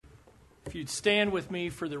If you'd stand with me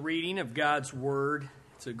for the reading of God's Word,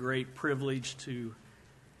 it's a great privilege to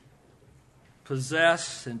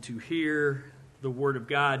possess and to hear the Word of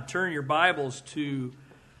God. Turn your Bibles to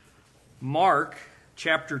Mark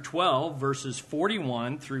chapter 12, verses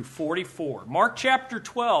 41 through 44. Mark chapter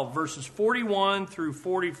 12, verses 41 through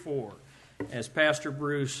 44, as Pastor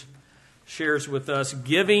Bruce shares with us,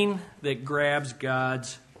 giving that grabs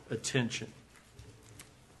God's attention.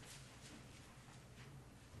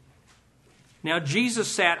 Now Jesus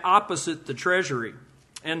sat opposite the treasury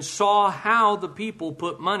and saw how the people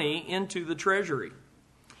put money into the treasury.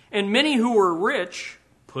 And many who were rich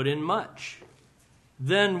put in much.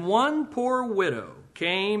 Then one poor widow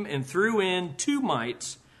came and threw in 2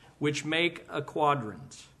 mites, which make a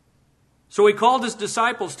quadrans. So he called his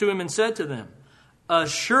disciples to him and said to them,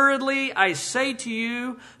 "Assuredly I say to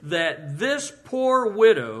you that this poor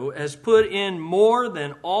widow has put in more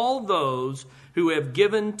than all those who have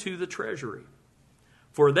given to the treasury.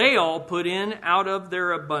 For they all put in out of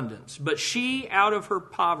their abundance, but she out of her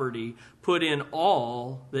poverty put in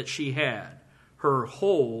all that she had, her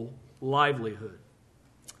whole livelihood."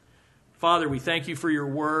 Father, we thank you for your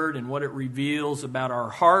word and what it reveals about our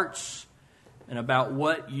hearts and about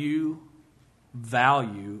what you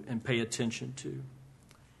value and pay attention to.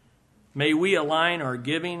 May we align our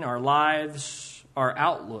giving, our lives, our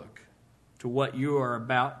outlook to what you are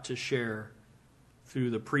about to share through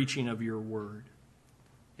the preaching of your word.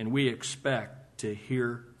 And we expect to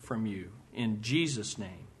hear from you. In Jesus'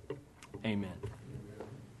 name, amen.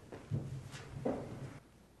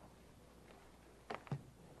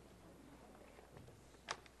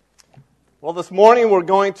 Well, this morning we're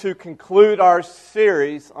going to conclude our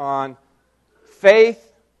series on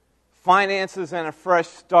faith, finances, and a fresh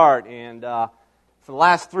start. And for the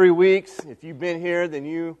last 3 weeks, if you've been here, then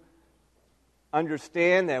you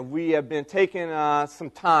understand that we have been taking some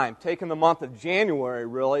time, taking the month of January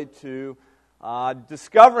really, to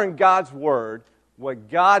discovering God's Word, what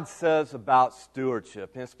God says about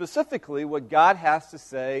stewardship, and specifically what God has to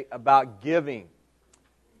say about giving.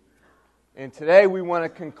 And today we want to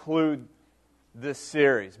conclude this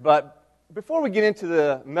series. But before we get into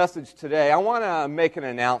the message today, I want to make an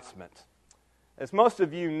announcement. As most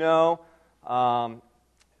of you know,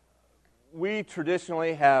 we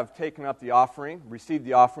traditionally have taken up the offering, received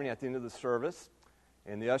the offering at the end of the service,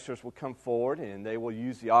 and the ushers will come forward and they will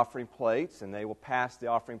use the offering plates and they will pass the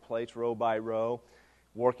offering plates row by row,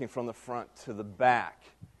 working from the front to the back.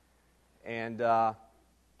 And,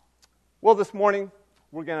 this morning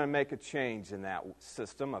we're going to make a change in that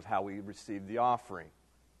system of how we receive the offering.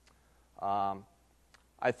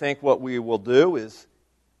 I think what we will do is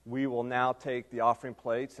we will now take the offering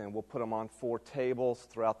plates and we'll put them on 4 tables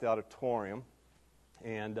throughout the auditorium,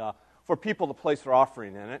 and for people to place their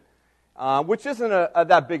offering in it, which isn't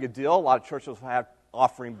that big a deal. A lot of churches will have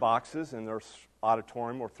offering boxes in their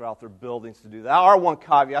auditorium or throughout their buildings to do that. Our one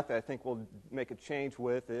caveat that I think we'll make a change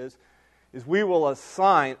with is we will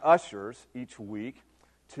assign ushers each week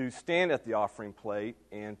to stand at the offering plate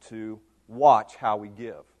and to watch how we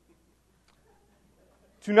give.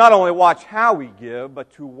 To not only watch how we give,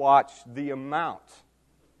 but to watch the amount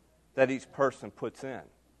that each person puts in.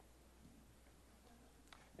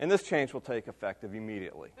 And this change will take effect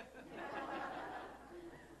immediately.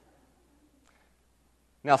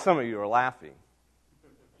 Now, some of you are laughing.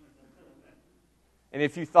 And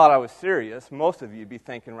if you thought I was serious, most of you would be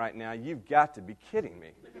thinking right now, you've got to be kidding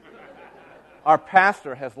me. Our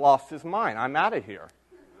pastor has lost his mind. I'm out of here.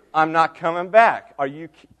 I'm not coming back.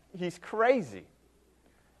 He's crazy.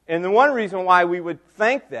 And the one reason why we would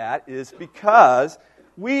think that is because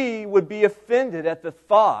we would be offended at the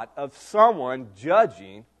thought of someone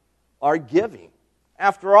judging our giving.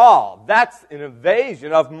 After all, that's an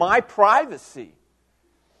invasion of my privacy.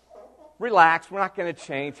 Relax, we're not going to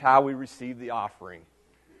change how we receive the offering.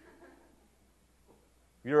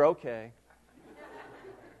 You're okay.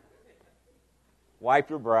 Wipe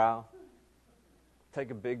your brow.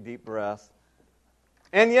 Take a big, deep breath.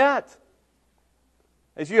 And yet,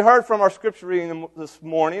 as you heard from our scripture reading this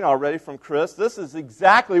morning already from Chris, this is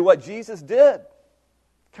exactly what Jesus did.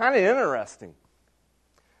 Kind of interesting.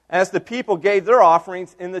 As the people gave their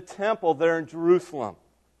offerings in the temple there in Jerusalem,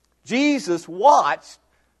 Jesus watched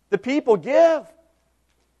the people give.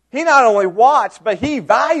 He not only watched, but he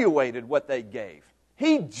evaluated what they gave.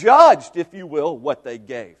 He judged, if you will, what they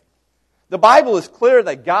gave. The Bible is clear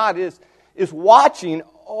that God is watching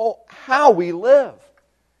how we live.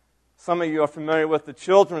 Some of you are familiar with the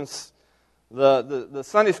children's, the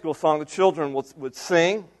Sunday school song the children would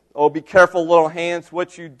sing. "Oh, be careful, little hands,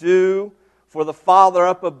 what you do, for the Father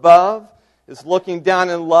up above is looking down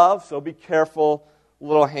in love, so be careful,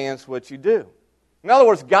 little hands what you do. In other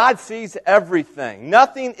words, God sees everything.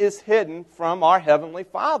 Nothing is hidden from our Heavenly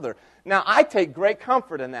Father. Now, I take great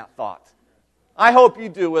comfort in that thought. I hope you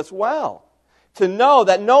do as well. To know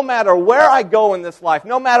that no matter where I go in this life,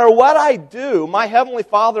 no matter what I do, my Heavenly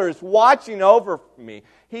Father is watching over me.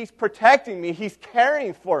 He's protecting me. He's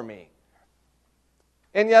caring for me.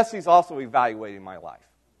 And yes, He's also evaluating my life.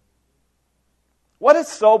 What a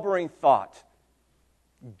sobering thought.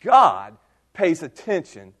 God pays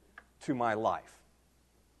attention to my life.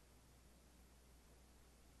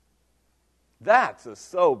 That's a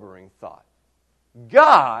sobering thought.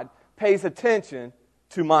 God pays attention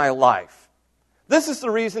to my life. This is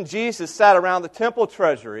the reason Jesus sat around the temple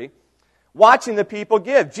treasury watching the people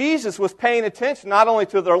give. Jesus was paying attention not only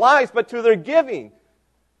to their lives, but to their giving.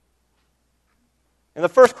 And the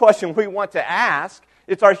first question we want to ask,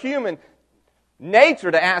 it's our human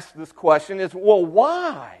nature to ask this question, is, well,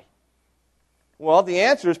 why? Well, the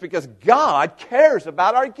answer is because God cares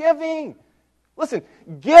about our giving. Listen,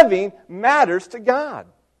 giving matters to God.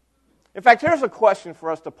 In fact, here's a question for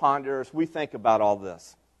us to ponder as we think about all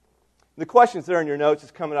this. The question's there in your notes.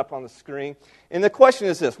 It's coming up on the screen. And the question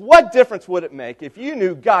is this: what difference would it make if you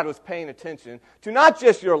knew God was paying attention to not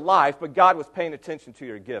just your life, but God was paying attention to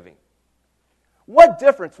your giving? What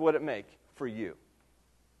difference would it make for you?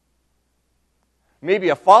 Maybe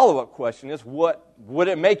a follow-up question is, would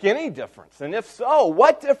it make any difference? And if so,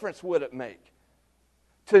 what difference would it make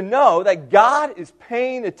to know that God is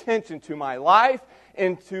paying attention to my life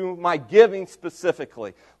and to my giving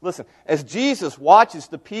specifically? Listen, as Jesus watches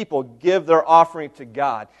the people give their offering to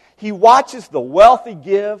God, He watches the wealthy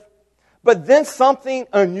give, but then something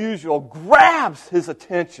unusual grabs His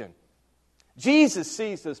attention. Jesus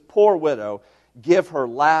sees this poor widow give her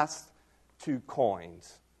last 2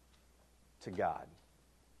 coins to God.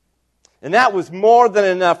 And that was more than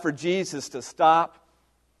enough for Jesus to stop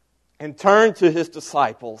and turn to His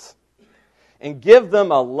disciples and give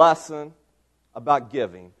them a lesson about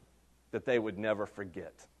giving that they would never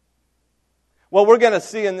forget. What we're going to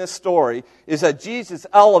see in this story is that Jesus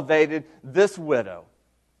elevated this widow.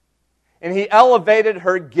 And He elevated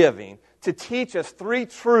her giving to teach us 3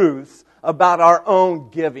 truths about our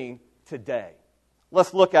own giving today.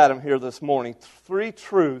 Let's look at them here this morning. 3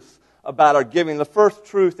 truths about our giving. The first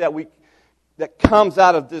truth that comes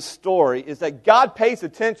out of this story is that God pays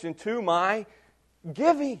attention to my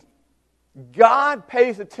giving. God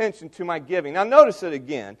pays attention to my giving. Now notice it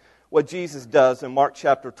again, what Jesus does in Mark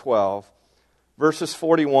chapter 12, verses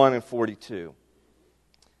 41 and 42.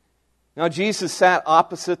 Now Jesus sat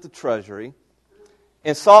opposite the treasury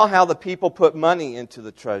and saw how the people put money into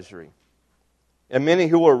the treasury. And many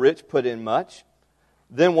who were rich put in much.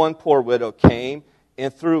 Then one poor widow came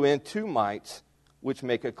and threw in 2 mites, which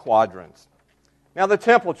make a quadrans. Now the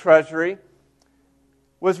temple treasury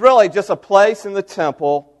was really just a place in the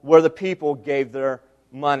temple where the people gave their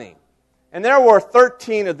money. And there were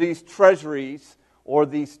 13 of these treasuries, or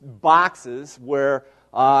these boxes, where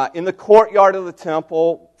in the courtyard of the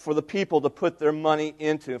temple for the people to put their money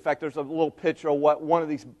into. In fact, there's a little picture of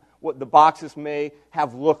what the boxes may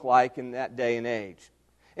have looked like in that day and age.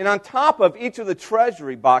 And on top of each of the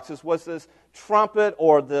treasury boxes was this trumpet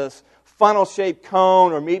or this funnel-shaped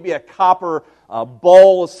cone or maybe a copper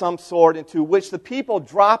bowl of some sort into which the people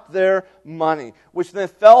dropped their money, which then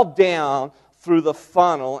fell down through the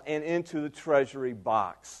funnel and into the treasury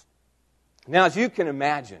box. Now, as you can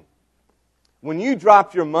imagine, when you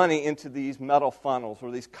dropped your money into these metal funnels or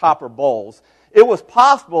these copper bowls, it was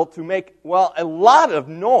possible to make, a lot of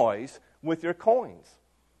noise with your coins.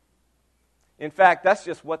 In fact, that's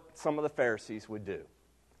just what some of the Pharisees would do.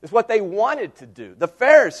 It's what they wanted to do. The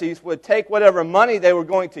Pharisees would take whatever money they were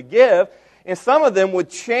going to give, and some of them would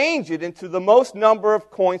change it into the most number of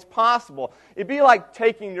coins possible. It'd be like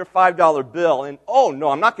taking your $5 bill and, oh no,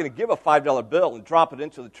 I'm not going to give a $5 bill and drop it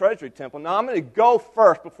into the treasury temple. No, I'm going to go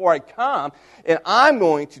first before I come, and I'm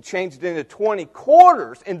going to change it into 20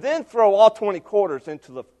 quarters and then throw all 20 quarters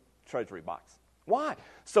into the treasury box. Why?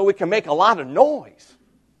 So we can make a lot of noise.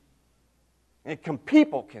 And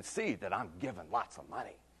people can see that I'm giving lots of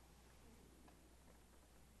money.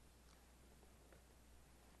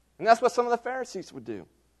 And that's what some of the Pharisees would do.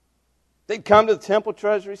 They'd come to the temple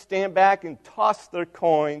treasury, stand back, and toss their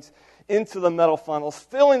coins into the metal funnels,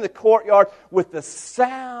 filling the courtyard with the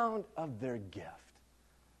sound of their gift.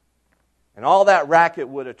 And all that racket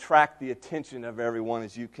would attract the attention of everyone,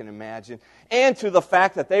 as you can imagine, and to the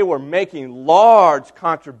fact that they were making large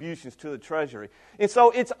contributions to the treasury. And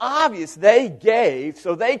so it's obvious they gave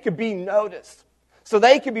so they could be noticed, so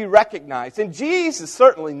they could be recognized. And Jesus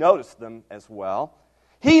certainly noticed them as well.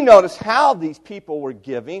 He noticed how these people were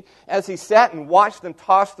giving as he sat and watched them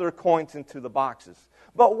toss their coins into the boxes.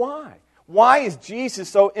 But why? Why is Jesus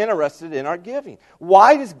so interested in our giving?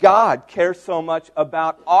 Why does God care so much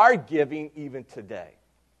about our giving even today?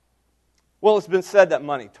 Well, it's been said that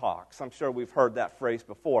money talks. I'm sure we've heard that phrase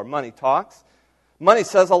before. Money talks. Money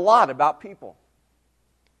says a lot about people.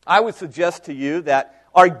 I would suggest to you that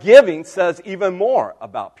our giving says even more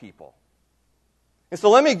about people. And so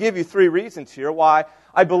let me give you 3 reasons here why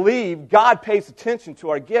I believe God pays attention to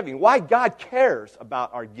our giving, why God cares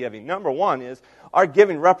about our giving. Number 1 is our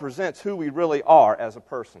giving represents who we really are as a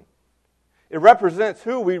person. It represents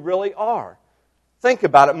who we really are. Think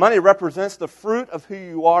about it. Money represents the fruit of who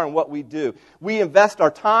you are and what we do. We invest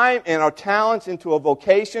our time and our talents into a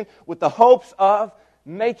vocation with the hopes of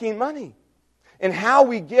making money. And how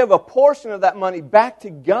we give a portion of that money back to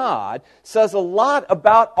God says a lot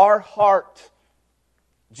about our heart.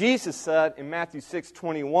 Jesus said in Matthew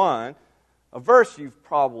 6:21, a verse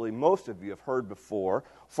most of you have heard before,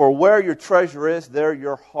 "For where your treasure is, there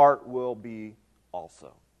your heart will be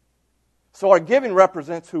also." So our giving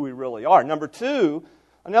represents who we really are. Number 2,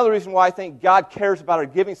 another reason why I think God cares about our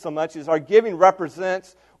giving so much is our giving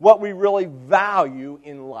represents what we really value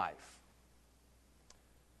in life.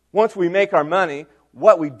 Once we make our money,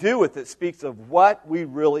 what we do with it speaks of what we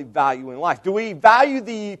really value in life. Do we value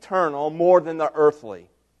the eternal more than the earthly?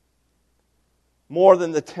 More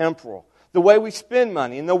than the temporal? The way we spend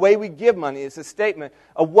money and the way we give money is a statement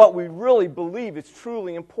of what we really believe is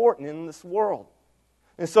truly important in this world.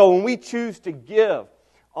 And so when we choose to give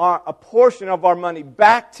a portion of our money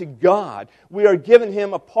back to God, we are giving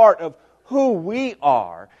Him a part of who we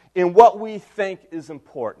are and what we think is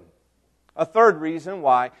important. A third reason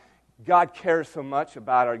why God cares so much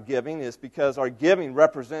about our giving is because our giving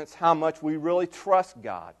represents how much we really trust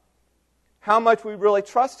God. How much we really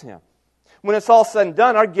trust Him. When it's all said and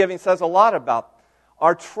done, our giving says a lot about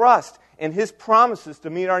our trust and His promises to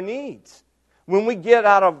meet our needs. When we give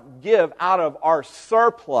out of our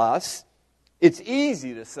surplus, it's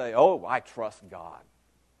easy to say, "Oh, I trust God."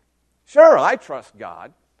 Sure, I trust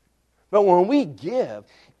God. But when we give,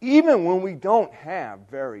 even when we don't have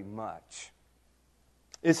very much,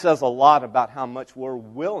 it says a lot about how much we're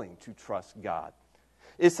willing to trust God.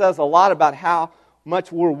 It says a lot about how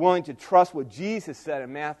much we're willing to trust what Jesus said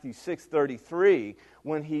in Matthew 6:33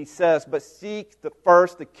 when He says, "But seek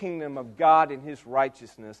first the kingdom of God and His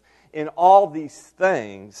righteousness, and all these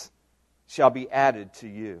things shall be added to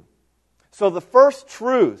you." So the first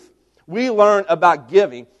truth we learn about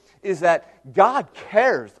giving is that God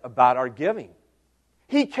cares about our giving.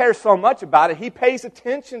 He cares so much about it, He pays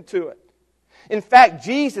attention to it. In fact,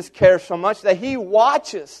 Jesus cares so much that He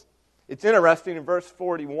watches. It's interesting, in verse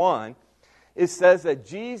 41, it says that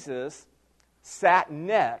Jesus sat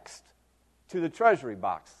next to the treasury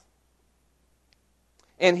box.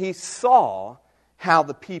 And He saw how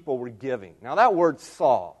the people were giving. Now that word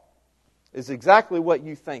 "saw" is exactly what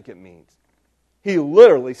you think it means. He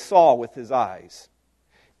literally saw with His eyes.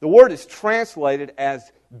 The word is translated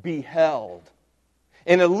as "beheld."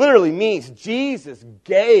 And it literally means Jesus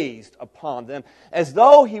gazed upon them as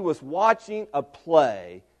though He was watching a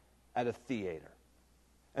play at a theater.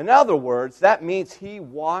 In other words, that means He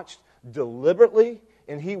watched deliberately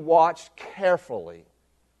and He watched carefully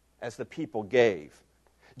as the people gave.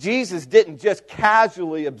 Jesus didn't just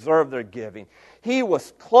casually observe their giving. He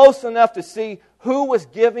was close enough to see who was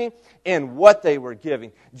giving and what they were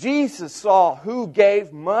giving. Jesus saw who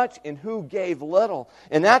gave much and who gave little.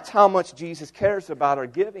 And that's how much Jesus cares about our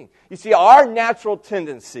giving. You see, our natural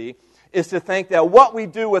tendency is to think that what we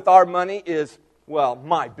do with our money is, well,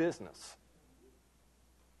 my business.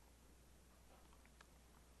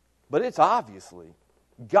 But it's obviously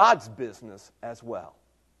God's business as well.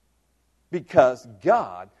 Because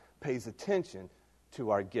God pays attention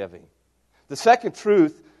to our giving. The second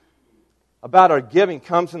truth about our giving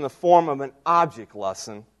comes in the form of an object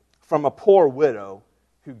lesson from a poor widow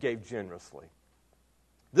who gave generously.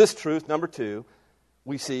 This truth, number 2,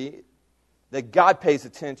 we see that God pays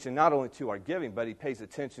attention not only to our giving, but He pays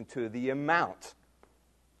attention to the amount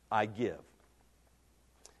I give.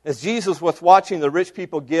 As Jesus was watching the rich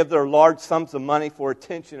people give their large sums of money for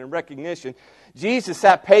attention and recognition, Jesus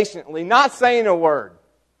sat patiently, not saying a word.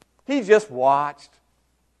 He just watched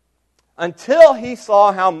until He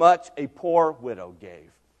saw how much a poor widow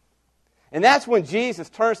gave. And that's when Jesus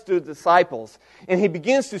turns to the disciples and He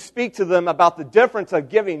begins to speak to them about the difference of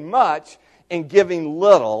giving much and giving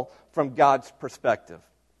little from God's perspective.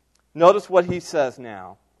 Notice what He says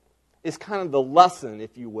now. It's kind of the lesson,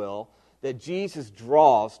 if you will, that Jesus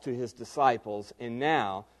draws to His disciples, and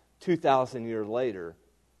now, 2,000 years later,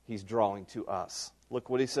 He's drawing to us. Look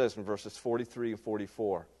what he says in verses 43 and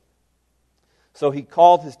 44. So he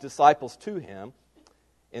called his disciples to him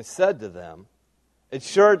and said to them,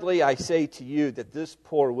 Assuredly I say to you that this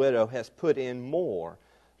poor widow has put in more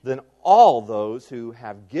than all those who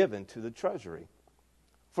have given to the treasury.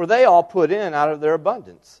 For they all put in out of their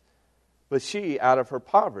abundance, but she out of her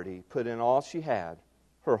poverty put in all she had,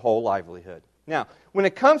 her whole livelihood. Now, when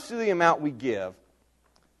it comes to the amount we give,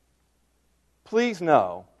 please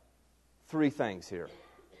know three things here.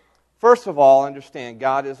 First of all, understand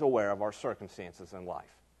God is aware of our circumstances in life.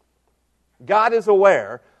 God is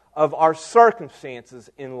aware of our circumstances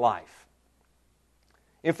in life.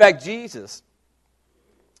 In fact, Jesus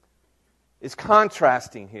is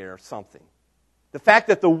contrasting here something. The fact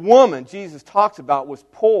that the woman Jesus talks about was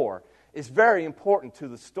poor is very important to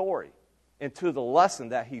the story and to the lesson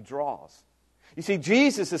that he draws. You see,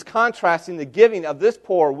 Jesus is contrasting the giving of this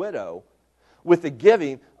poor widow with the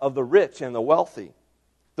giving of the rich and the wealthy.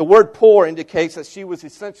 The word poor indicates that she was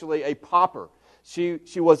essentially a pauper. She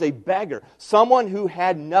was a beggar, someone who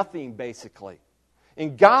had nothing, basically.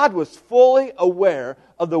 And God was fully aware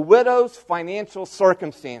of the widow's financial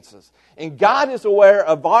circumstances. And God is aware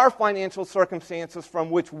of our financial circumstances from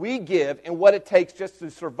which we give and what it takes just to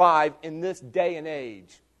survive in this day and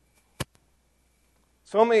age.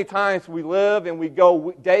 So many times we live and we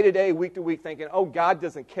go day to day, week to week, thinking, oh, God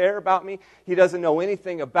doesn't care about me. He doesn't know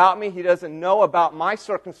anything about me. He doesn't know about my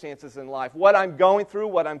circumstances in life, what I'm going through,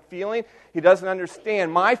 what I'm feeling. He doesn't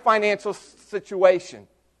understand my financial situation.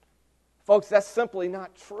 Folks, that's simply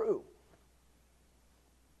not true.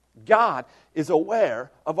 God is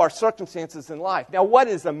aware of our circumstances in life. Now, what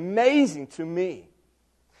is amazing to me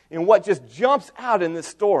and what just jumps out in this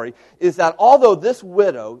story is that although this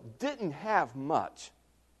widow didn't have much,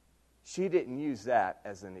 she didn't use that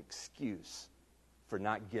as an excuse for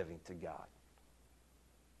not giving to God.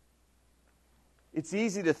 It's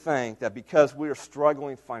easy to think that because we are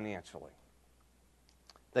struggling financially,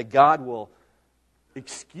 that God will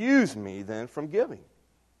excuse me then from giving.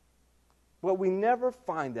 But we never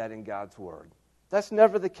find that in God's Word. That's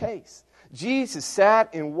never the case. Jesus sat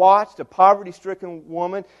and watched a poverty-stricken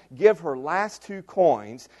woman give her last 2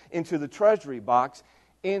 coins into the treasury box,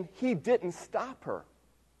 and he didn't stop her.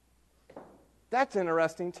 That's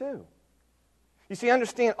interesting too. You see,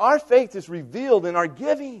 understand, our faith is revealed in our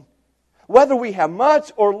giving. Whether we have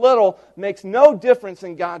much or little makes no difference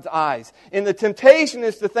in God's eyes. And the temptation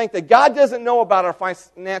is to think that God doesn't know about our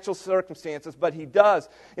financial circumstances, but He does.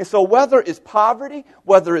 And so whether it's poverty,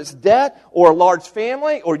 whether it's debt, or a large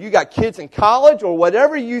family, or you got kids in college, or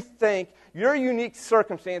whatever you think your unique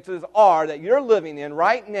circumstances are that you're living in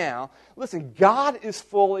right now, listen, God is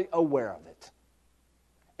fully aware of it.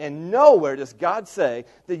 And nowhere does God say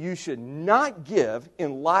that you should not give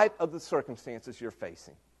in light of the circumstances you're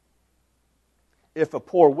facing. If a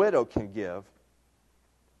poor widow can give,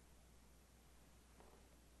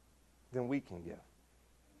 then we can give.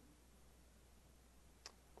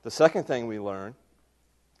 The second thing we learn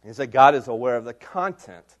is that God is aware of the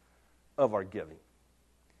content of our giving.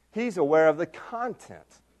 He's aware of the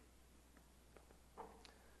content.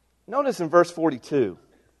 Notice in verse 42,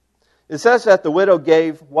 it says that the widow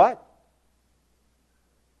gave what?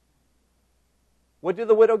 What did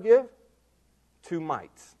the widow give? 2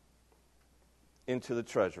 mites into the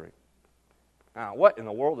treasury. Now, what in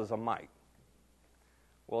the world is a mite?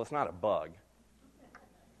 Well, it's not a bug.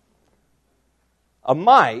 A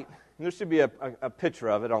mite, and there should be a picture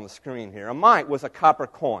of it on the screen here. A mite was a copper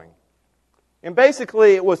coin. And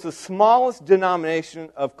basically, it was the smallest denomination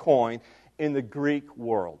of coin in the Greek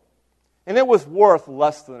world. And it was worth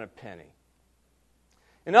less than a penny.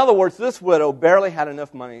 In other words, this widow barely had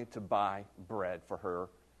enough money to buy bread for her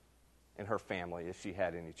and her family if she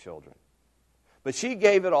had any children. But she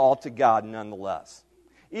gave it all to God nonetheless.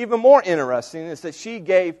 Even more interesting is that she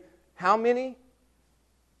gave how many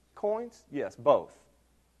coins? Yes, both.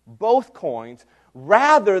 Both coins,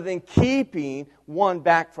 rather than keeping one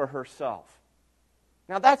back for herself.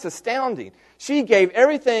 Now that's astounding. She gave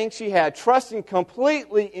everything she had, trusting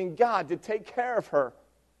completely in God to take care of her.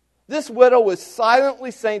 This widow was silently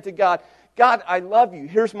saying to God, God, I love you.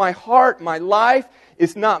 Here's my heart, my life.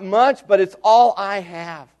 It's not much, but it's all I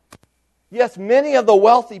have. Yes, many of the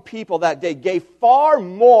wealthy people that day gave far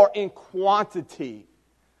more in quantity.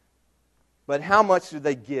 But how much did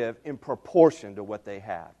they give in proportion to what they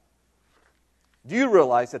had? Do you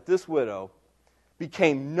realize that this widow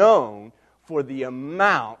became known for the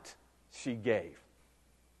amount she gave?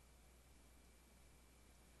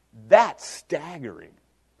 That's staggering.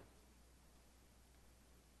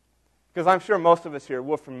 Because I'm sure most of us here,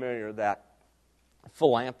 we're familiar that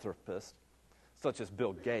philanthropists, such as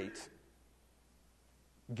Bill Gates,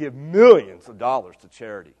 give millions of dollars to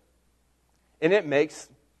charity. And it makes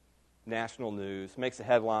national news, makes the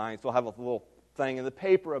headlines. They'll have a little thing in the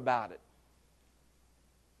paper about it.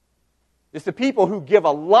 It's the people who give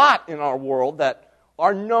a lot in our world that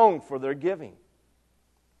are known for their giving.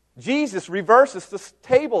 Jesus reverses the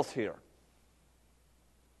tables here.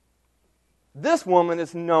 This woman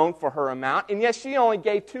is known for her amount, and yet she only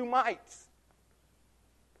gave 2 mites.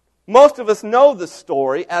 Most of us know the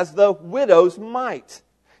story as the widow's mite.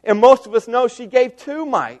 And most of us know she gave 2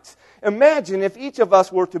 mites. Imagine if each of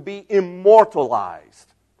us were to be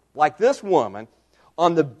immortalized, like this woman,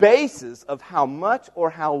 on the basis of how much or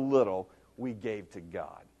how little we gave to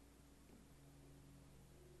God.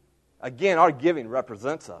 Again, our giving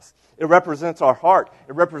represents us. It represents our heart.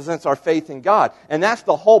 It represents our faith in God. And that's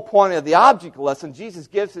the whole point of the object lesson Jesus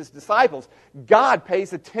gives His disciples. God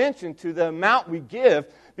pays attention to the amount we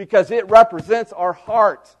give because it represents our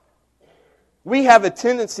heart. We have a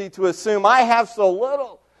tendency to assume, I have so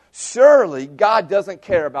little. Surely God doesn't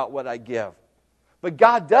care about what I give. But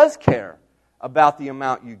God does care about the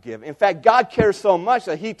amount you give. In fact, God cares so much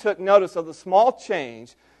that He took notice of the small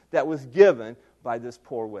change that was given by this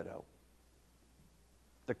poor widow.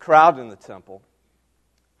 The crowd in the temple,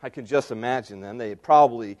 I can just imagine them. They had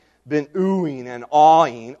probably been oohing and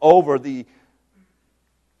awing over the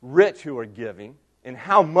rich who were giving and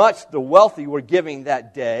how much the wealthy were giving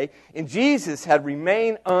that day. And Jesus had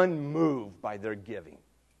remained unmoved by their giving.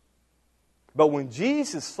 But when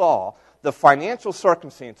Jesus saw the financial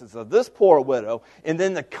circumstances of this poor widow and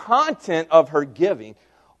then the content of her giving,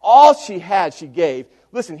 all she had, she gave.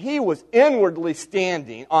 Listen, He was inwardly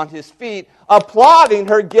standing on His feet, applauding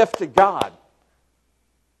her gift to God.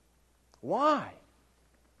 Why?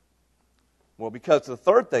 Well, because the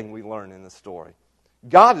third thing we learn in the story,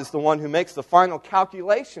 God is the one who makes the final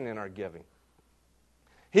calculation in our giving.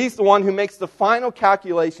 He's the one who makes the final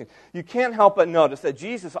calculation. You can't help but notice that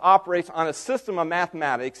Jesus operates on a system of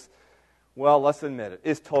mathematics, well, let's admit it,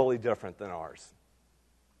 is totally different than ours.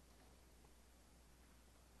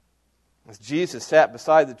 As Jesus sat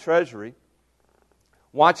beside the treasury,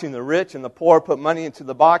 watching the rich and the poor put money into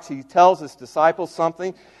the box, He tells His disciples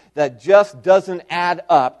something that just doesn't add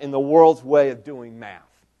up in the world's way of doing math.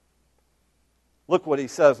 Look what He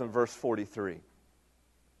says in verse 43.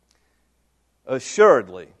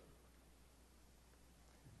 Assuredly.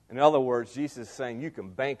 In other words, Jesus is saying you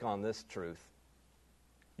can bank on this truth.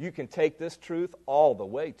 You can take this truth all the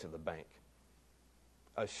way to the bank.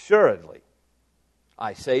 Assuredly,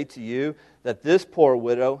 I say to you that this poor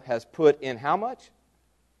widow has put in how much?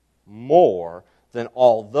 More than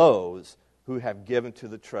all those who have given to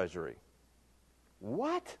the treasury.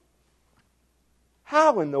 What?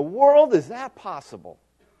 How in the world is that possible?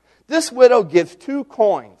 This widow gives 2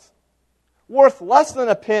 coins, worth less than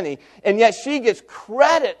a penny, and yet she gets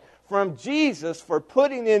credit from Jesus for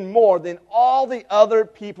putting in more than all the other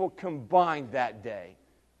people combined that day.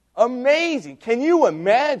 Amazing. Can you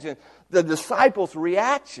imagine the disciples'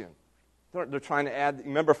 reaction? They're trying to add,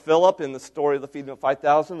 remember Philip in the story of the feeding of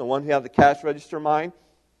 5,000, the one who had the cash register mind?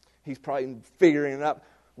 He's probably figuring it out.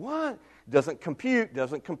 What? Doesn't compute.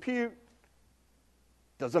 Doesn't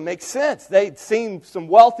make sense. They'd seen some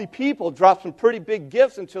wealthy people drop some pretty big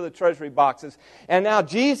gifts into the treasury boxes. And now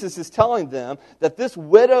Jesus is telling them that this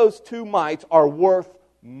widow's 2 mites are worth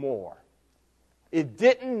more. It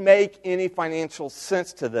didn't make any financial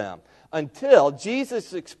sense to them until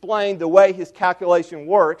Jesus explained the way His calculation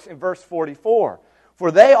works in verse 44.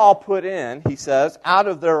 For they all put in, He says, out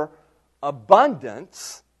of their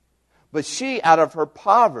abundance, but she out of her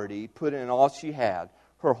poverty put in all she had,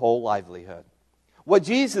 her whole livelihood. What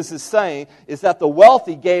Jesus is saying is that the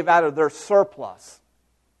wealthy gave out of their surplus.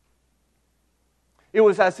 It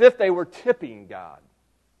was as if they were tipping God.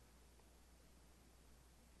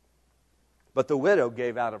 But the widow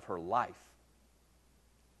gave out of her life.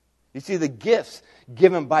 You see, the gifts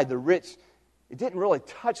given by the rich, it didn't really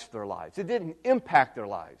touch their lives. It didn't impact their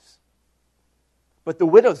lives. But the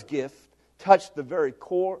widow's gift touched the very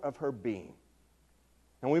core of her being.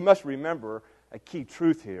 And we must remember a key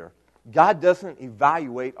truth here. God doesn't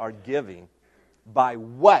evaluate our giving by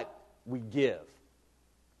what we give.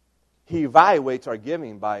 He evaluates our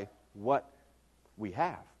giving by what we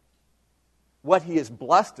have, what He has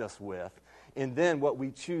blessed us with, and then what we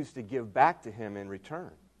choose to give back to Him in return.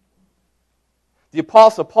 The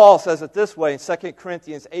Apostle Paul says it this way in 2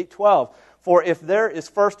 Corinthians 8:12, for if there is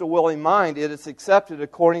first a willing mind, it is accepted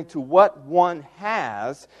according to what one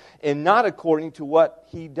has, and not according to what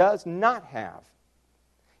he does not have.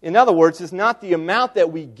 In other words, it's not the amount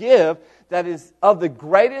that we give that is of the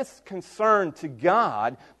greatest concern to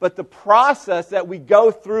God, but the process that we go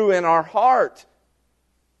through in our heart.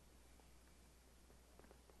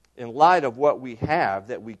 in light of what we have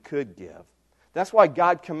that we could give. That's why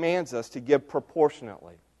God commands us to give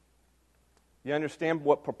proportionately. You understand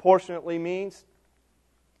what proportionately means?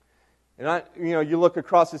 And you look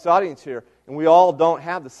across this audience here, and we all don't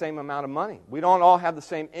have the same amount of money. We don't all have the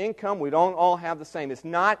same income. We don't all have the same. It's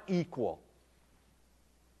not equal.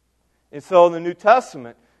 And so in the New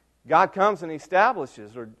Testament, God comes and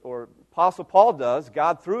establishes, or Apostle Paul does,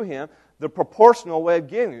 God through him, the proportional way of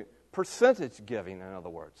giving, percentage giving, in other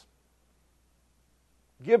words.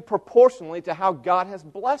 Give proportionally to how God has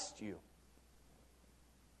blessed you.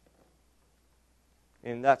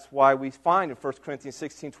 And that's why we find in 1 Corinthians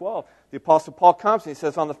 16:12, the Apostle Paul comes and he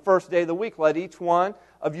says, on the first day of the week, let each one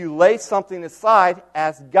of you lay something aside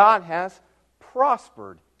as God has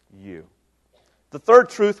prospered you. The third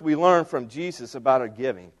truth we learn from Jesus about our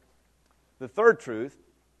giving, the third truth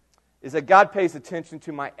is that God pays attention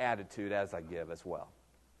to my attitude as I give as well.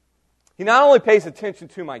 He not only pays attention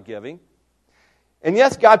to my giving, and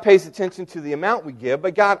yes, God pays attention to the amount we give,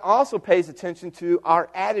 but God also pays attention to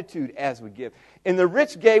our attitude as we give. And the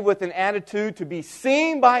rich gave with an attitude to be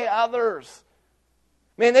seen by others.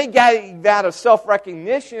 Man, they gave out of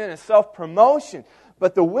self-recognition and self-promotion.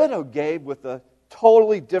 But the widow gave with a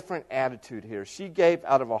totally different attitude here. She gave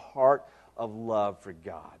out of a heart of love for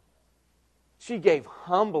God. She gave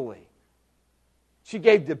humbly. She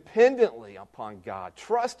gave dependently upon God,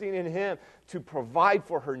 trusting in Him to provide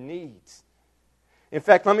for her needs. In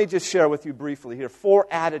fact, let me just share with you briefly here 4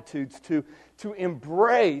 attitudes to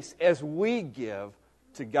embrace as we give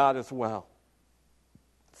to God as well.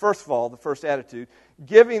 First of all, the first attitude,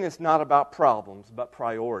 giving is not about problems, but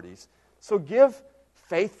priorities. So give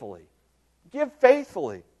faithfully. Give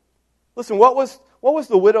faithfully. Listen, what was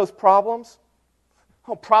the widow's problems?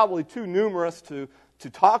 Oh, probably too numerous to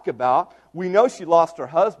talk about. We know she lost her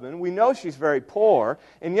husband. We know she's very poor.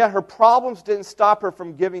 And yet her problems didn't stop her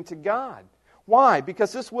from giving to God. Why?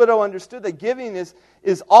 Because this widow understood that giving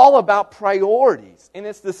is all about priorities. And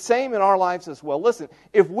it's the same in our lives as well. Listen,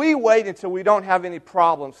 if we wait until we don't have any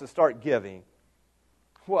problems to start giving,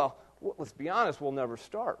 well, let's be honest, we'll never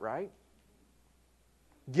start, right?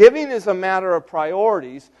 Giving is a matter of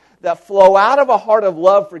priorities that flow out of a heart of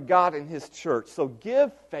love for God and His church. So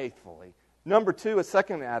give faithfully. Number 2, a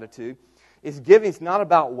second attitude, is giving is not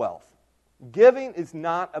about wealth. Giving is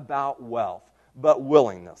not about wealth, but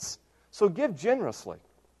willingness. So give generously.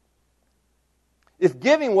 If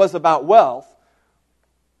giving was about wealth,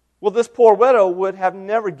 well, this poor widow would have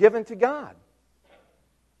never given to God.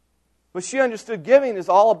 But she understood giving is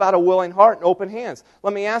all about a willing heart and open hands.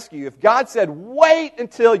 Let me ask you, if God said, wait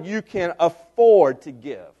until you can afford to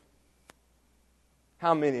give,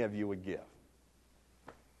 how many of you would give?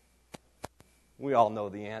 We all know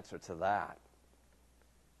the answer to that.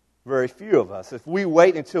 Very few of us. If we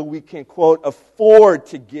wait until we can, quote, afford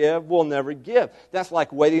to give, we'll never give. That's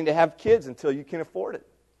like waiting to have kids until you can afford it.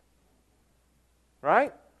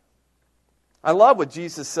 Right? I love what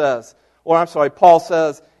Jesus says, Paul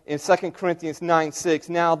says in 2 Corinthians 9:6.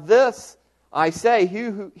 Now this I say,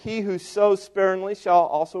 he who sows sparingly shall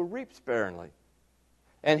also reap sparingly.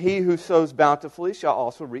 And he who sows bountifully shall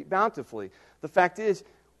also reap bountifully. The fact is,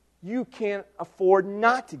 you can't afford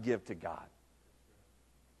not to give to God.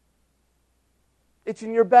 It's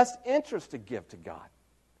in your best interest to give to God.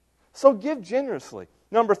 So give generously.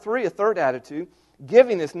 Number 3, a third attitude,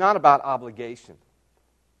 giving is not about obligation.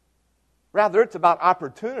 Rather, it's about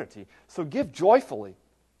opportunity. So give joyfully.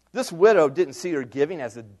 This widow didn't see her giving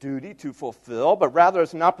as a duty to fulfill, but rather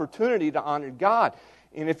as an opportunity to honor God.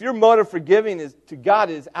 And if your motive for giving to God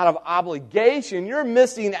is out of obligation, you're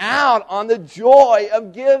missing out on the joy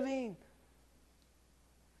of giving.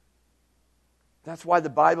 That's why the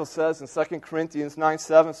Bible says in 2 Corinthians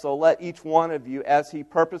 9:7, so let each one of you, as he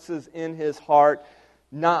purposes in his heart,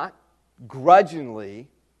 not grudgingly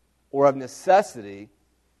or of necessity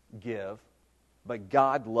give, but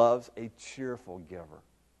God loves a cheerful giver.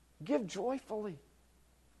 Give joyfully.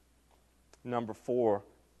 Number 4,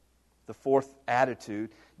 the fourth attitude,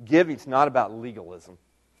 giving is not about legalism.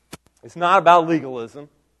 It's not about legalism.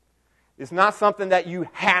 It's not something that you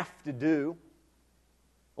have to do.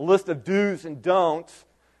 A list of do's and don'ts.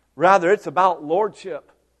 Rather, it's about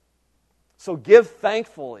lordship. So give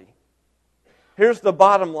thankfully. Here's the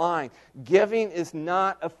bottom line. Giving is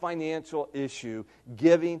not a financial issue.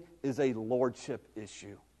 Giving is a lordship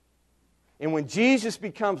issue. And when Jesus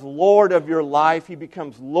becomes Lord of your life, He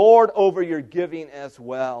becomes Lord over your giving as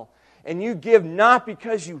well. And you give not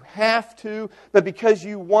because you have to, but because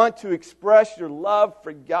you want to express your love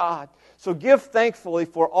for God. So give thankfully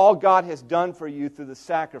for all God has done for you through the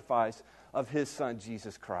sacrifice of His Son,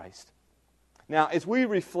 Jesus Christ. Now, as we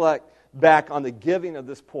reflect back on the giving of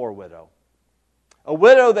this poor widow. A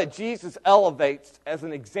widow that Jesus elevates as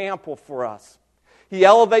an example for us. He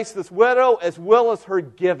elevates this widow as well as her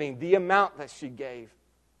giving, the amount that she gave.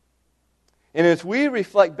 And as we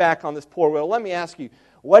reflect back on this poor widow, let me ask you,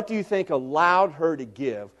 what do you think allowed her to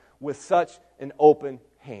give with such an open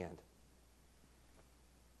hand?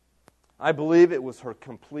 I believe it was her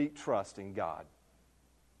complete trust in God.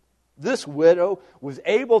 This widow was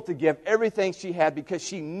able to give everything she had because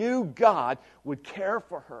she knew God would care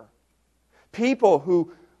for her. People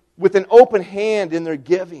who, with an open hand in their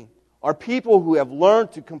giving, are people who have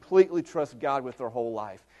learned to completely trust God with their whole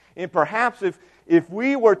life. And perhaps if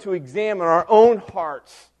we were to examine our own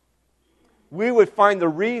hearts, we would find the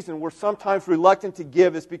reason we're sometimes reluctant to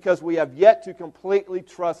give is because we have yet to completely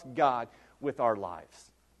trust God with our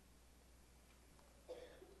lives.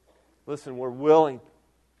 Listen, we're willing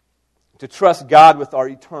to trust God with our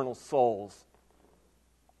eternal souls.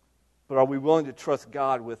 But are we willing to trust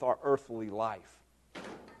God with our earthly life,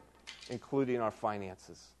 including our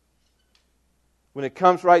finances? When it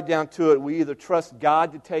comes right down to it, we either trust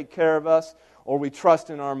God to take care of us or we trust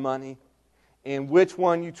in our money. And which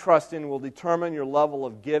one you trust in will determine your level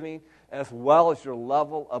of giving as well as your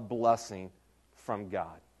level of blessing from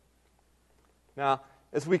God. Now,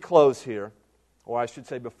 as we close here, or I should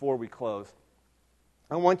say before we close,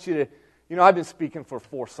 I want you to, I've been speaking for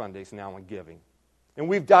 4 Sundays now on giving. And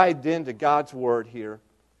we've dived into God's Word here.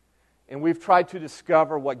 And we've tried to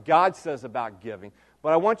discover what God says about giving.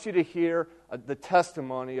 But I want you to hear the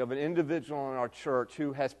testimony of an individual in our church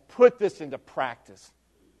who has put this into practice.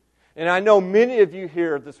 And I know many of you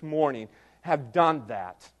here this morning have done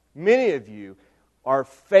that. Many of you are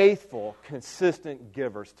faithful, consistent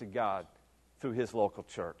givers to God through His local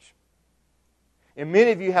church. And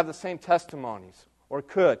many of you have the same testimonies, or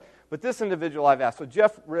could. But this individual I've asked, so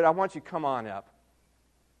Jeff Ritt, I want you to come on up.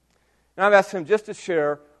 And I've asked him just to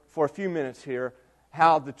share for a few minutes here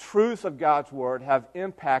how the truths of God's Word have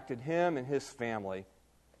impacted him and his family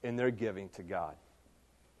in their giving to God.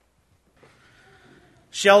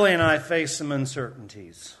 Shelley and I face some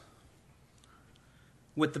uncertainties.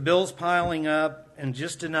 With the bills piling up and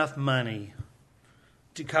just enough money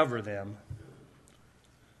to cover them,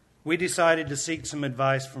 we decided to seek some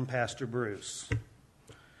advice from Pastor Bruce.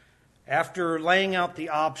 After laying out the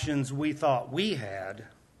options we thought we had,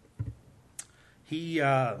 he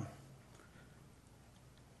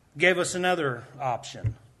gave us another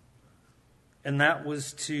option, and that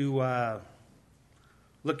was to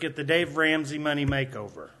look at the Dave Ramsey Money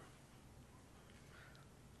Makeover.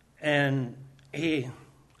 And he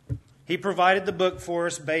provided the book for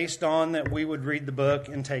us based on that we would read the book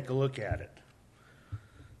and take a look at it.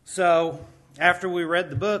 So after we read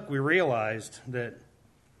the book, we realized that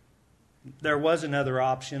there was another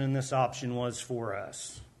option, and this option was for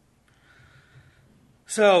us.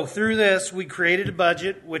 So through this, we created a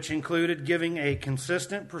budget which included giving a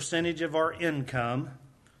consistent percentage of our income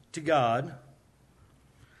to God.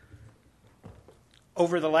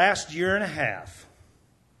 Over the last year and a half,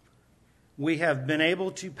 we have been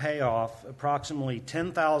able to pay off approximately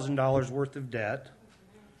 $10,000 worth of debt,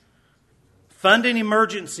 fund an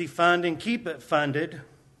emergency fund and keep it funded,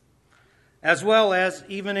 as well as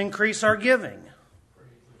even increase our giving.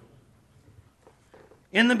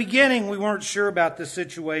 In the beginning, we weren't sure about the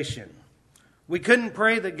situation. We couldn't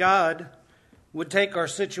pray that God would take our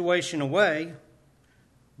situation away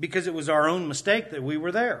because it was our own mistake that we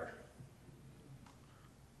were there.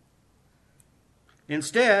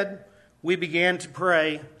 Instead, we began to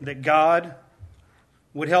pray that God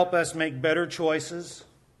would help us make better choices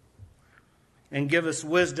and give us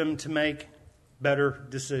wisdom to make better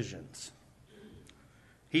decisions.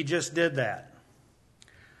 He just did that.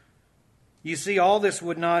 You see, all this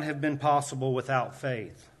would not have been possible without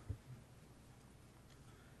faith.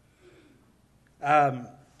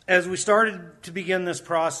 As we started to begin this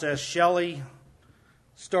process, Shelley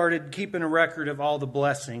started keeping a record of all the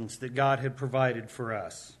blessings that God had provided for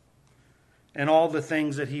us and all the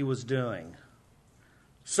things that He was doing.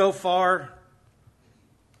 So far,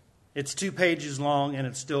 it's 2 pages long and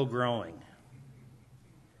it's still growing.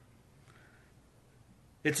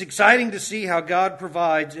 It's exciting to see how God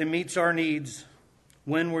provides and meets our needs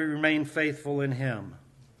when we remain faithful in Him.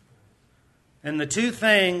 And the 2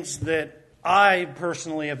 things that I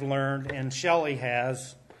personally have learned, and Shelley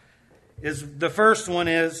has, is the first one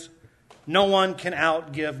is no one can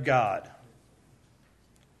outgive God.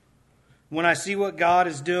 When I see what God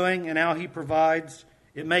is doing and how He provides,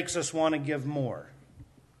 it makes us want to give more.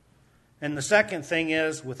 And the second thing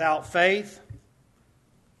is, without faith,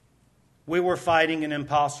 we were fighting an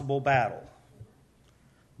impossible battle.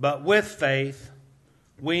 But with faith,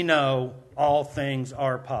 we know all things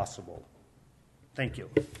are possible. Thank you.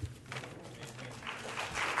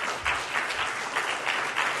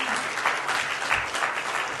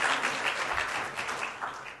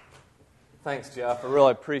 Thanks, Jeff. I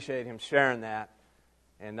really appreciate him sharing that.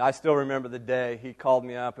 And I still remember the day he called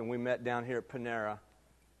me up and we met down here at Panera.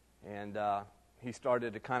 And he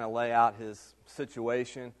started to kind of lay out his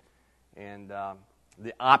situation and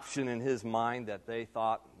the option in his mind that they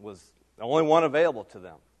thought was the only one available to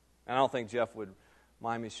them. And I don't think Jeff would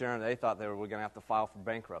mind me sharing. They thought they were going to have to file for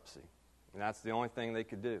bankruptcy. And that's the only thing they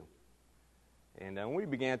could do. And we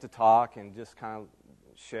began to talk and just kind of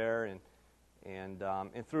share and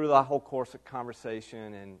through the whole course of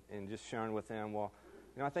conversation and just sharing with him, well,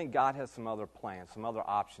 I think God has some other plans, some other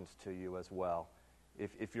options to you as well,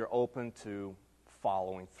 if you're open to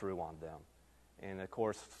following through on them. And, of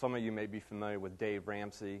course, some of you may be familiar with Dave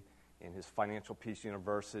Ramsey and his Financial Peace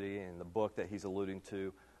University and the book that he's alluding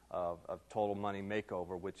to of Total Money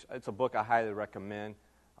Makeover, which it's a book I highly recommend.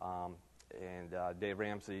 Dave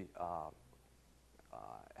Ramsey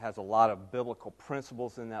has a lot of biblical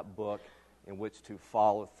principles in that book in which to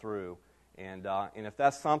follow through. And if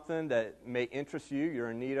that's something that may interest you, you're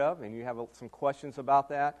in need of, and you have some questions about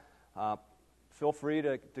that, feel free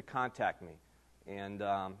to contact me. And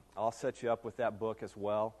I'll set you up with that book as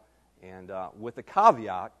well. And with a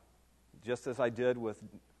caveat, just as I did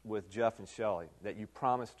with Jeff and Shelley, that you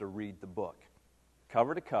promise to read the book,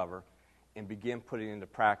 cover to cover, and begin putting into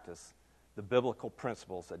practice the biblical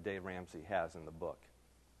principles that Dave Ramsey has in the book.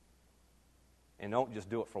 And don't just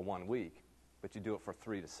do it for 1 week, but you do it for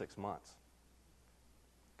 3 to 6 months.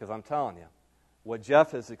 Because I'm telling you, what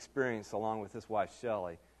Jeff has experienced along with his wife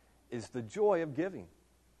Shelley is the joy of giving.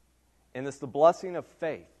 And it's the blessing of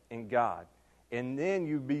faith in God. And then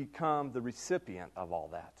you become the recipient of all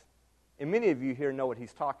that. And many of you here know what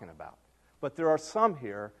he's talking about. But there are some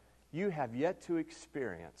here, you have yet to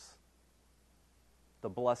experience the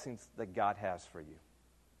blessings that God has for you.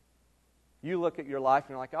 You look at your life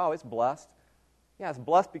and you're like, oh, it's blessed. Yeah, it's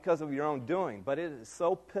blessed because of your own doing, but it is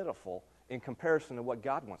so pitiful in comparison to what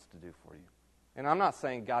God wants to do for you. And I'm not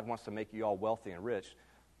saying God wants to make you all wealthy and rich.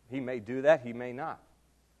 He may do that, he may not.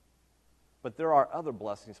 But there are other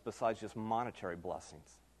blessings besides just monetary blessings.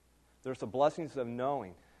 There's the blessings of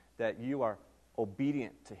knowing that you are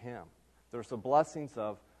obedient to him. There's the blessings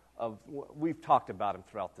of we've talked about them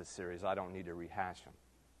throughout this series. I don't need to rehash them.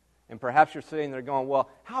 And perhaps you're sitting there going, well,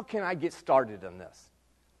 how can I get started on this?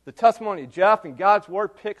 The testimony of Jeff and God's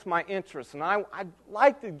Word picks my interest, and I'd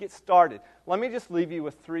like to get started. Let me just leave you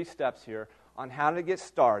with 3 steps here on how to get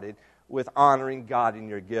started with honoring God in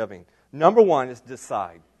your giving. Number 1 is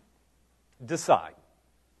decide. Decide.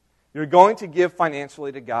 You're going to give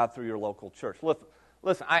financially to God through your local church.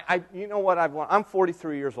 Listen, you know what I've learned? I'm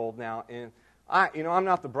 43 years old now, and I'm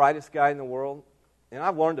not the brightest guy in the world, and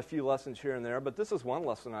I've learned a few lessons here and there, but this is one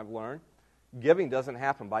lesson I've learned. Giving doesn't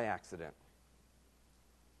happen by accident.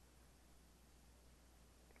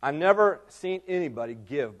 I've never seen anybody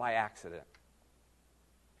give by accident.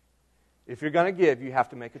 If you're going to give, you have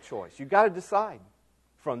to make a choice. You've got to decide.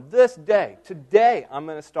 From this day, today, I'm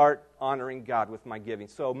going to start honoring God with my giving.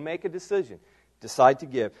 So make a decision. Decide to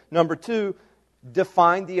give. Number 2,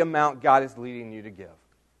 define the amount God is leading you to give.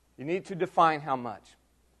 You need to define how much.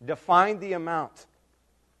 Define the amount.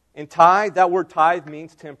 In tithe, that word tithe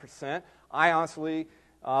means 10%. I honestly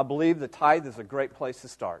believe the tithe is a great place to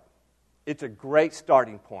start. It's a great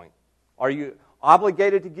starting point. Are you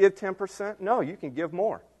obligated to give 10%? No, you can give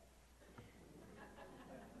more.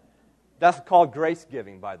 That's called grace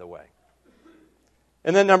giving, by the way.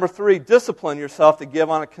 And then number 3, discipline yourself to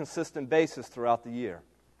give on a consistent basis throughout the year.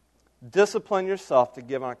 Discipline yourself to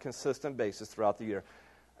give on a consistent basis throughout the year.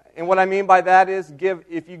 And what I mean by that is,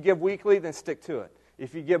 if you give weekly, then stick to it.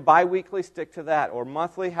 If you give bi-weekly, stick to that. Or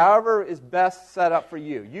monthly, however is best set up for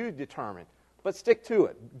you. You determine. But stick to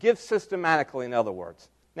it. Give systematically, in other words.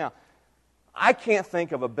 Now, I can't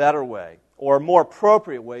think of a better way or a more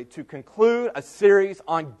appropriate way to conclude a series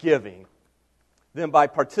on giving than by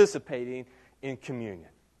participating in communion.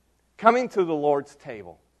 Coming to the Lord's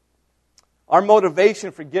table. Our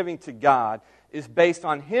motivation for giving to God is based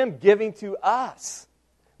on Him giving to us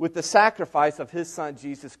with the sacrifice of His Son,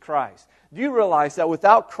 Jesus Christ. Do you realize that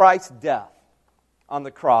without Christ's death on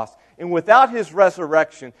the cross and without His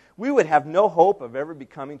resurrection, we would have no hope of ever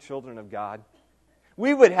becoming children of God?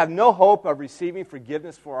 We would have no hope of receiving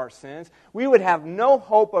forgiveness for our sins. We would have no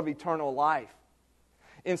hope of eternal life.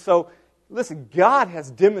 And so, listen, God has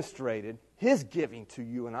demonstrated His giving to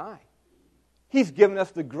you and I. He's given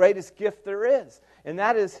us the greatest gift there is, and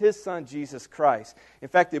that is His Son, Jesus Christ. In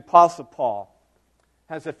fact, the Apostle Paul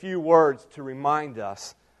has a few words to remind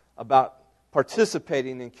us about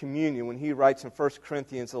participating in communion when he writes in 1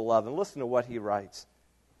 Corinthians 11. Listen to what he writes.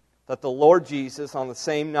 That the Lord Jesus, on the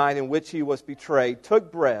same night in which he was betrayed,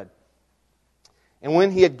 took bread, and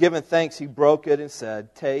when he had given thanks, he broke it and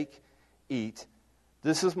said, "Take, eat.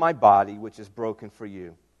 This is my body, which is broken for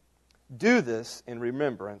you. Do this in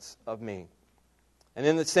remembrance of me." And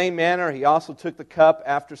in the same manner, he also took the cup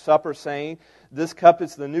after supper, saying, "This cup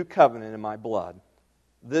is the new covenant in my blood.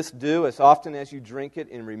 This do as often as you drink it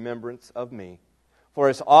in remembrance of me. For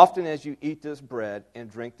as often as you eat this bread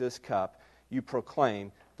and drink this cup, you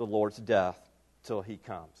proclaim the Lord's death till he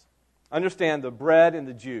comes." Understand, the bread and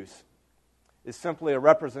the juice is simply a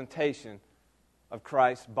representation of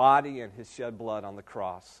Christ's body and his shed blood on the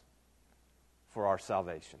cross for our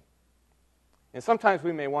salvation. And sometimes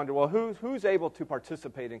we may wonder, well, who's able to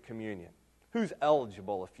participate in communion? Who's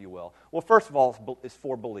eligible, if you will? Well, first of all, it's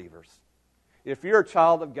for believers. If you're a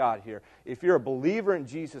child of God here, if you're a believer in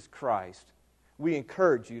Jesus Christ, we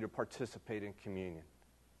encourage you to participate in communion.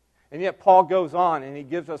 And yet Paul goes on and he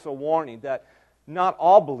gives us a warning that not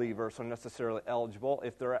all believers are necessarily eligible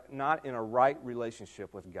if they're not in a right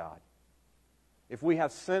relationship with God. If we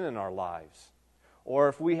have sin in our lives, or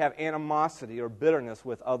if we have animosity or bitterness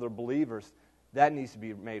with other believers, that needs to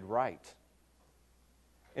be made right.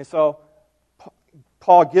 And so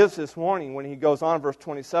Paul gives this warning when he goes on in verse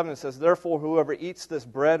 27 and says, "Therefore whoever eats this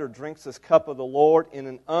bread or drinks this cup of the Lord in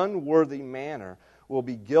an unworthy manner will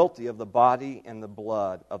be guilty of the body and the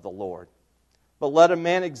blood of the Lord. But let a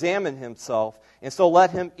man examine himself, and so let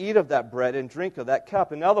him eat of that bread and drink of that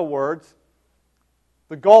cup." In other words,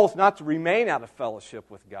 the goal is not to remain out of fellowship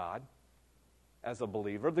with God as a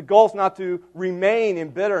believer. The goal is not to remain in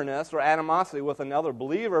bitterness or animosity with another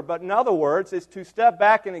believer, but in other words, it's to step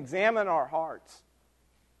back and examine our hearts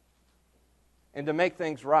and to make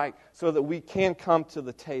things right so that we can come to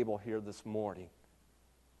the table here this morning,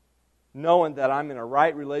 knowing that I'm in a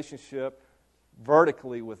right relationship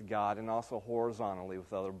vertically with God and also horizontally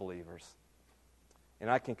with other believers. And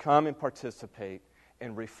I can come and participate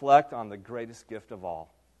and reflect on the greatest gift of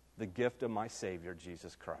all, the gift of my Savior,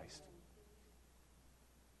 Jesus Christ.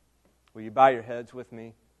 Will you bow your heads with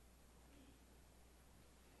me?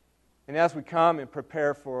 And as we come and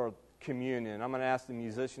prepare for communion, I'm going to ask the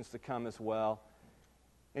musicians to come as well.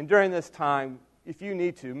 And during this time, if you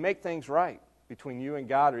need to, make things right between you and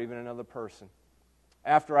God or even another person.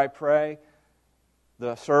 After I pray,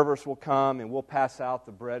 the servers will come and we'll pass out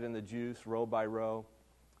the bread and the juice row by row.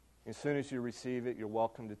 As soon as you receive it, you're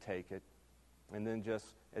welcome to take it. And then just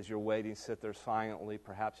as you're waiting, sit there silently,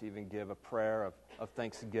 perhaps even give a prayer of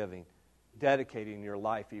thanksgiving, dedicating your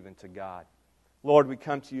life even to God. Lord, we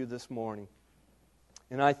come to you this morning,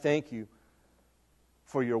 and I thank you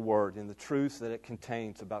for your word and the truths that it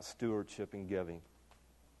contains about stewardship and giving.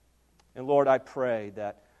 And Lord, I pray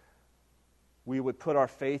that we would put our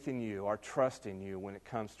faith in you, our trust in you when it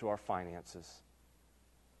comes to our finances.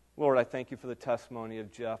 Lord, I thank you for the testimony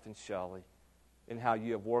of Jeff and Shelley and how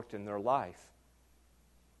you have worked in their life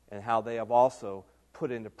and how they have also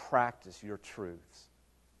put into practice your truths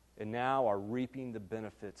and now are reaping the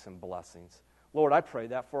benefits and blessings. Lord, I pray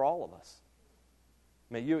that for all of us.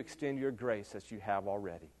 May you extend your grace as you have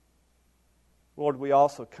already. Lord, we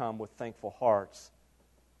also come with thankful hearts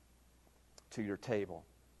to your table,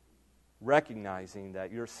 recognizing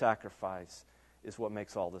that your sacrifice is what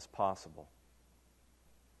makes all this possible.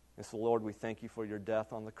 And so, Lord, we thank you for your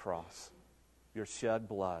death on the cross, your shed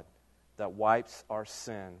blood that wipes our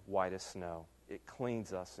sin white as snow. It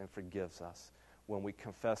cleans us and forgives us when we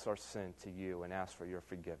confess our sin to you and ask for your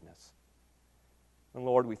forgiveness. And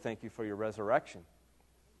Lord, we thank you for your resurrection.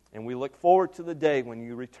 And we look forward to the day when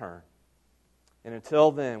you return. And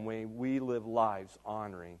until then, we live lives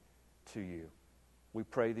honoring to you. We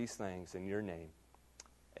pray these things in your name.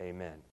 Amen.